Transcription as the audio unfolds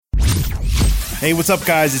Hey, what's up,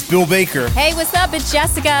 guys? It's Bill Baker. Hey, what's up? It's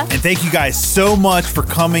Jessica. And thank you guys so much for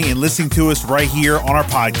coming and listening to us right here on our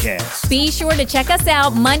podcast. Be sure to check us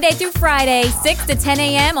out Monday through Friday, 6 to 10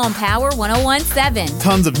 a.m. on Power 101.7.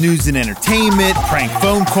 Tons of news and entertainment, prank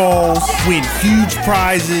phone calls, win huge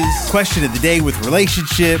prizes, question of the day with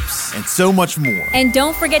relationships, and so much more. And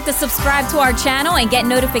don't forget to subscribe to our channel and get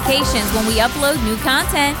notifications when we upload new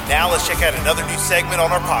content. Now let's check out another new segment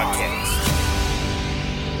on our podcast.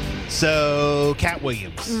 So, Katt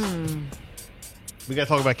Williams. We got to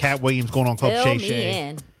talk about Katt Williams going on Club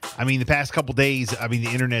Shay-Shay. I mean, the past couple days, the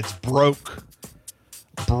internet's broke.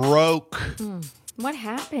 What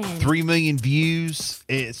happened? 3 million views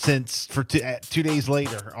since 2 days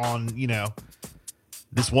later on,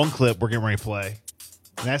 this one clip we're getting ready to play.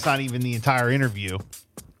 And that's not even the entire interview.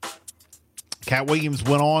 Katt Williams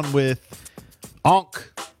went on with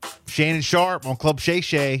Shannon Sharpe on Club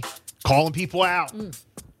Shay-Shay, calling people out.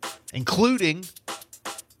 Including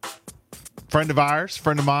friend of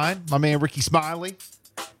mine, my man Ricky Smiley.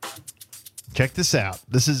 Check this out.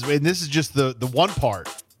 This is just the one part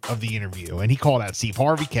of the interview, and he called out Steve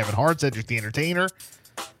Harvey, Kevin Hart, Cedric the Entertainer,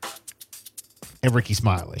 and Ricky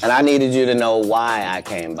Smiley. And I needed you to know why I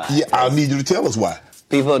came by. Yeah, I need you to tell us why.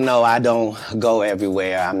 People know I don't go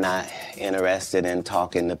everywhere. I'm not interested in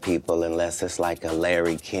talking to people unless it's like a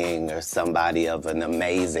Larry King or somebody of an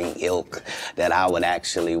amazing ilk that I would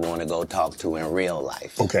actually want to go talk to in real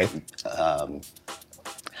life. Okay.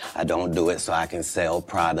 I don't do it so I can sell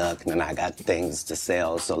product, and I got things to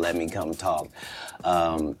sell, so let me come talk.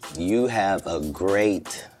 You have a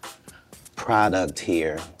great product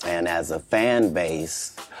here, and as a fan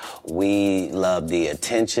base, we love the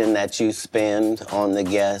attention that you spend on the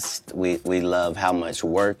guest. We love how much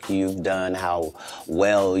work you've done, how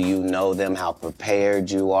well you know them, how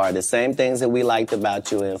prepared you are. The same things that we liked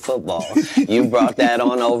about you in football. You brought that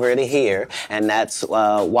on over to here, and that's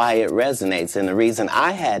why it resonates. And the reason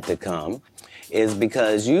I had to come is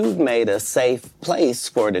because you've made a safe place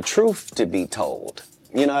for the truth to be told.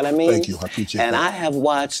 You know what I mean? Thank you. I appreciate that. And I have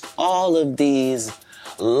watched all of these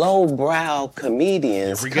lowbrow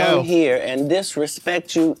comedians come here and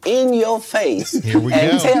disrespect you in your face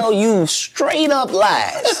and tell you straight up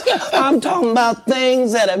lies. I'm talking about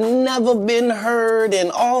things that have never been heard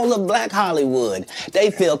in all of Black Hollywood.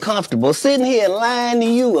 They feel comfortable sitting here and lying to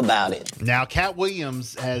you about it. Now, Katt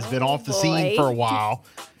Williams has been off the scene for a while.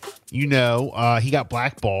 He got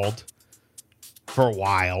blackballed for a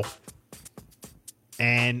while.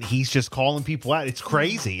 And he's just calling people out. It's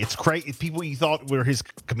crazy. It's crazy. People you thought were his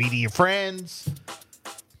comedian friends,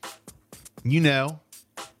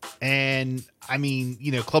 And,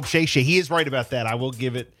 Club Shay-Shay, he is right about that. I will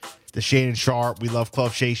give it to Shannon Sharpe. We love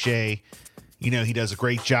Club Shay-Shay. He does a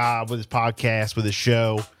great job with his podcast, with his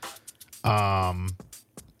show. But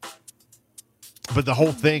the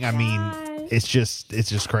whole thing, it's just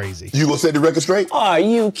crazy. You gonna set the record straight? Are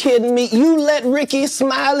you kidding me? You let Ricky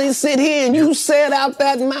Smiley sit here and you said out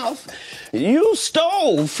that mouth, you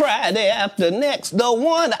stole Friday After Next, the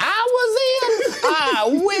one I was in.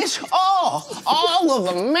 I wish all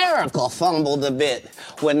of America fumbled a bit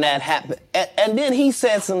when that happened. And then he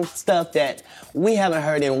said some stuff that we haven't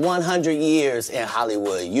heard in 100 years in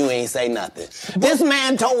Hollywood. You ain't say nothing. This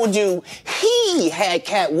man told you he had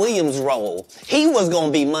Katt Williams' role. He was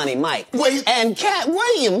gonna be Money Mike. Wait. And Katt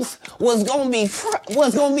Williams was gonna be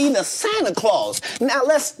the Santa Claus. Now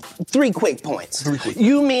three quick points.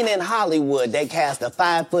 You mean in Hollywood they cast a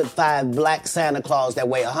 5'5" black Santa Claus that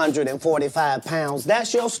weigh 145 pounds?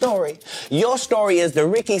 That's your story. Your story is the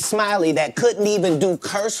Ricky Smiley that couldn't even do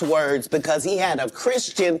curse words because he had a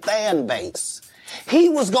Christian fan base. He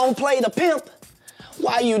was gonna play the pimp.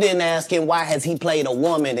 Why you didn't ask him why has he played a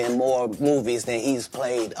woman in more movies than he's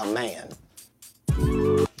played a man?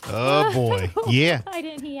 Oh, boy. Yeah. Why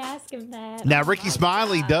didn't he ask him that? Now, Ricky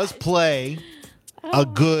Smiley does play a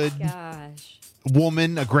good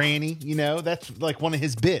woman, a granny. That's like one of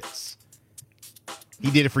his bits.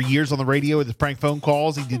 He did it for years on the radio with his prank phone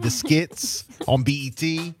calls. He did the skits on BET.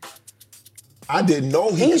 I didn't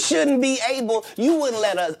know he shouldn't be able. You wouldn't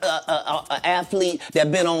let a athlete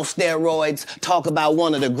that been on steroids talk about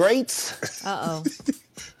one of the greats.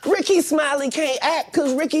 Ricky Smiley can't act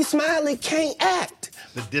because Ricky Smiley can't act.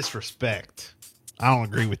 The disrespect. I don't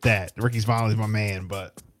agree with that. Ricky Smiley's my man,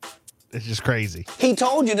 but it's just crazy. He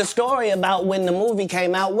told you the story about when the movie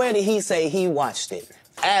came out. Where did he say he watched it?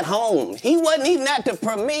 At home. He wasn't even at the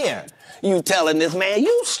premiere. You telling this man,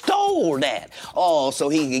 you stole that. Oh, so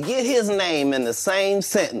he could get his name in the same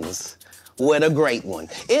sentence with a great one.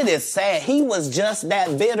 It is sad. He was just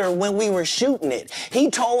that bitter when we were shooting it. He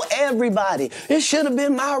told everybody, it should have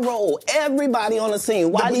been my role. Everybody on the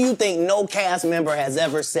scene. Why do you think no cast member has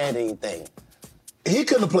ever said anything? He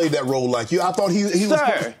couldn't have played that role like you. I thought he was...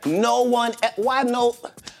 Sir, no one... Why no...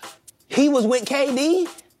 He was with KD?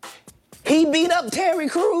 He beat up Terry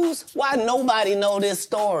Crews? Why nobody know this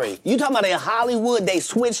story? You talking about in Hollywood, they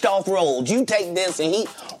switched off roles. You take this and he...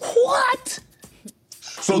 What?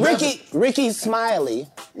 So Ricky Smiley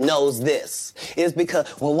knows this. It's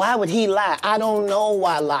because, well, why would he lie? I don't know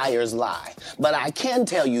why liars lie. But I can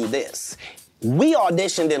tell you this. We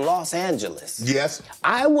auditioned in Los Angeles. Yes.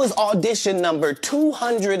 I was audition number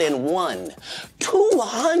 201.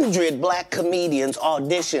 200 black comedians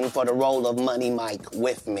auditioned for the role of Money Mike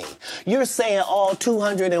with me. You're saying all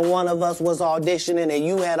 201 of us was auditioning and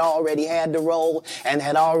you had already had the role and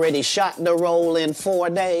had already shot the role in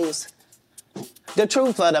 4 days? The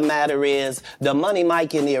truth of the matter is, the Money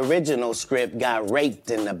Mike in the original script got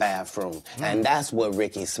raped in the bathroom. And that's what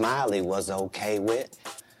Ricky Smiley was okay with.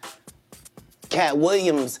 Katt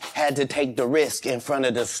Williams had to take the risk in front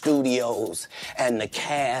of the studios and the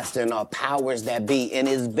cast and our powers that be in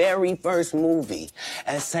his very first movie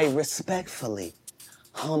and say respectfully,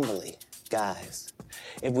 humbly, guys,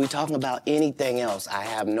 if we're talking about anything else, I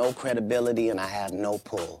have no credibility and I have no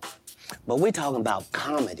pull. But we're talking about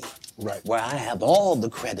comedy. Right. Where I have all the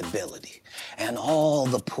credibility and all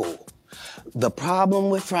the pull. The problem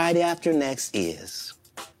with Friday After Next is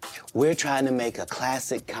we're trying to make a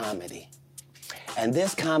classic comedy. And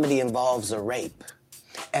this comedy involves a rape.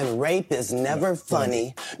 And rape is never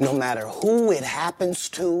funny, no matter who it happens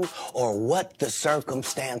to or what the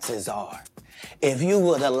circumstances are. If you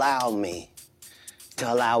would allow me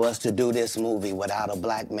to allow us to do this movie without a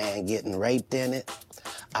black man getting raped in it,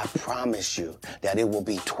 I promise you that it will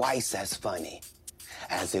be twice as funny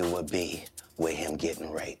as it would be with him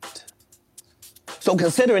getting raped. So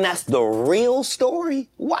considering that's the real story,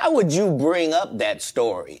 why would you bring up that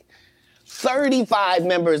story? 35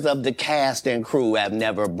 members of the cast and crew have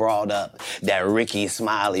never brought up that Ricky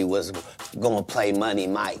Smiley was gonna play Money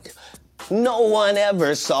Mike. No one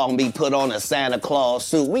ever saw me put on a Santa Claus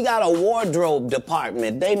suit. We got a wardrobe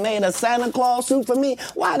department. They made a Santa Claus suit for me.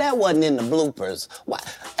 Why that wasn't in the bloopers? Why?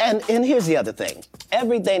 And here's the other thing.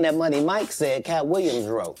 Everything that Money Mike said, Katt Williams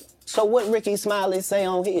wrote. So what Ricky Smiley say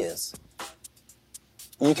on his?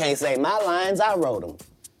 You can't say my lines, I wrote them.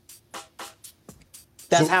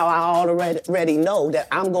 That's how I already know that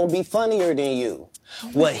I'm gonna be funnier than you.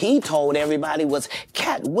 What he told everybody was,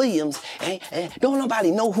 Katt Williams, don't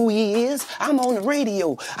nobody know who he is. I'm on the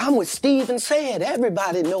radio. I'm with Steven Said.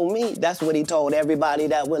 Everybody know me. That's what he told everybody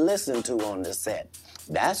that would listen to on the set.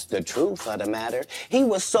 That's the truth of the matter. He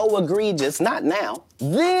was so egregious, not now,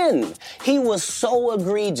 then. He was so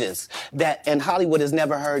egregious that, and Hollywood has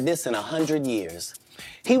never heard this in 100 years.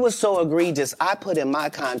 He was so egregious, I put in my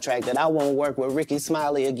contract that I won't work with Ricky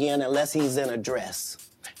Smiley again unless he's in a dress.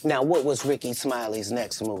 Now, what was Ricky Smiley's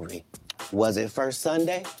next movie? Was it First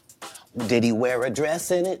Sunday? Did he wear a dress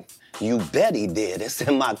in it? You bet he did. It's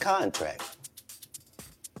in my contract.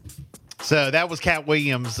 So that was Katt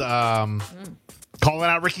Williams calling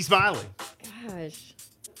out Ricky Smiley. Gosh.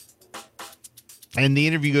 And the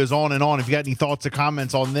interview goes on and on. If you got any thoughts or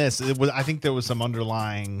comments on this, I think there was some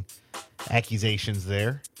underlying accusations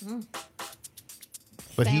there.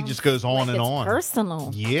 But he just goes on and on.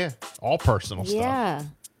 Personal. Yeah, all personal stuff. Yeah.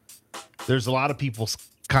 There's a lot of people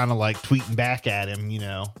kind of like tweeting back at him, you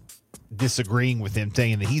know, disagreeing with him,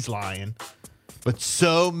 saying that he's lying. But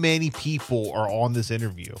so many people are on this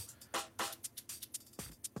interview.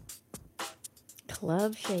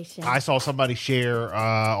 Club Shay-Shay. I saw somebody share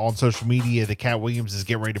on social media that Katt Williams is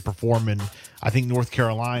getting ready to perform in, I think, North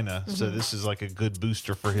Carolina. Mm-hmm. So this is like a good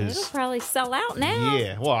booster for his. It'll probably sell out now.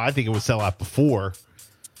 Yeah. Well, I think it would sell out before.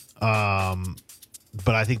 But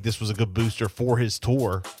I think this was a good booster for his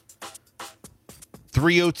tour.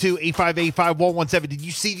 302-858-5117. Did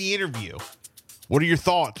you see the interview? What are your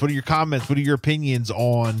thoughts? What are your comments? What are your opinions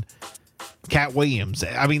on Katt Williams?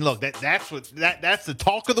 I mean, look, that's the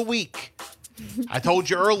talk of the week. I told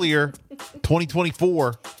you earlier,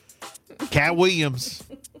 2024, Katt Williams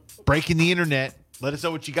breaking the internet. Let us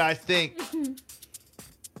know what you guys think.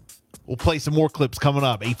 We'll play some more clips coming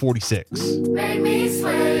up, 8:46. Make me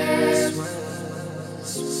sweat.